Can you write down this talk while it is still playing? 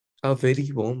A very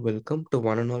warm welcome to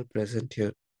one and all present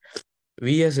here.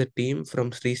 We as a team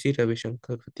from Sri Sri Ravi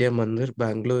Shankar Vidya Mandir,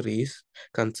 Bangalore East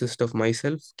consist of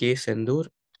myself, K. Sendur,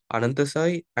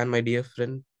 Anantasai and my dear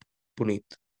friend Puneet.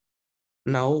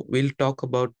 Now we'll talk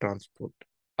about transport.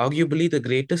 Arguably, the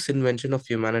greatest invention of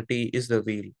humanity is the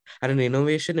wheel, and an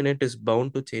innovation in it is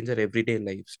bound to change our everyday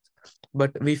lives.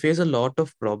 But we face a lot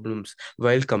of problems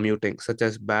while commuting, such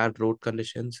as bad road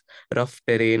conditions, rough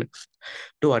terrain.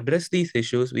 To address these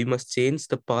issues, we must change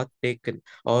the path taken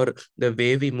or the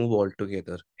way we move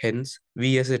altogether. Hence,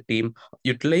 we as a team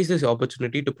utilize this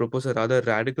opportunity to propose a rather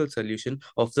radical solution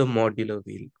of the modular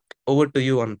wheel. Over to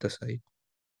you, Antasai.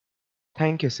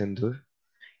 Thank you, Sindhu.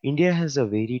 India has a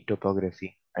varied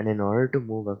topography, and in order to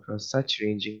move across such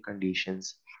ranging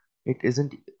conditions, it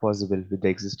isn't possible with the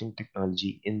existing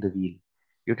technology in the wheel.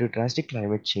 Due to drastic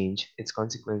climate change, its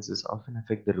consequences often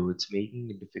affect the roads,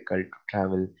 making it difficult to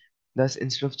travel. Thus,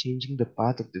 instead of changing the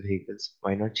path of the vehicles,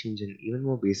 why not change an even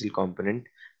more basic component,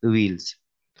 the wheels?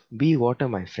 Be water,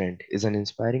 my friend, is an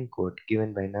inspiring quote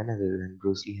given by none other than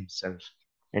Bruce Lee himself,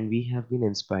 and we have been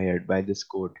inspired by this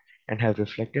quote and have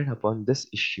reflected upon this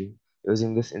issue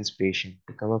using this inspiration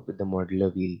to come up with the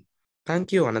modular wheel.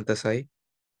 Thank you, Anantasai.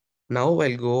 Now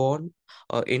I'll go on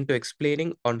into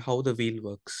explaining on how the wheel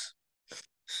works.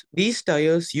 These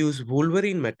tires use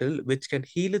Wolverine metal, which can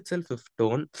heal itself if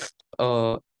torn,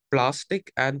 uh,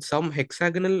 plastic, and some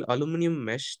hexagonal aluminum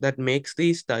mesh that makes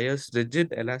these tires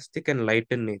rigid, elastic, and light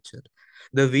in nature.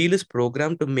 The wheel is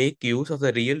programmed to make use of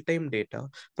the real time data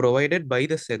provided by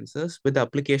the sensors with the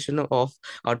application of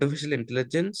artificial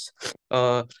intelligence.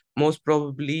 Most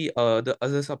probably, the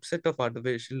as a subset of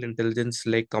artificial intelligence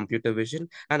like computer vision,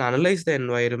 and analyze the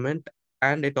environment,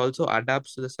 and it also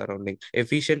adapts to the surrounding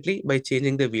efficiently by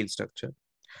changing the wheel structure.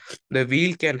 The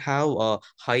wheel can have a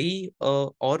high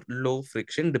or low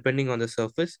friction depending on the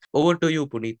surface. Over to you,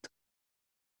 Puneet.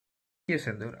 Yes,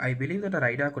 Sendur. I believe that a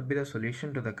radar could be the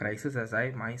solution to the crisis as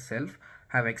I myself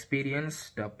have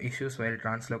experienced issues while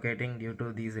translocating due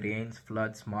to these rains,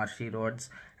 floods, marshy roads,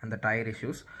 and the tire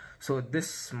issues. So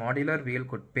this modular wheel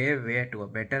could pave way to a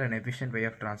better and efficient way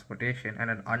of transportation and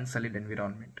an unsullied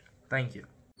environment. Thank you.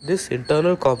 This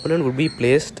internal component would be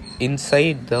placed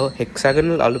inside the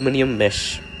hexagonal aluminum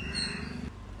mesh.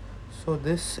 So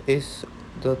this is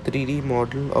the 3D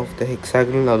model of the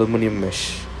hexagonal aluminum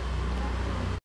mesh.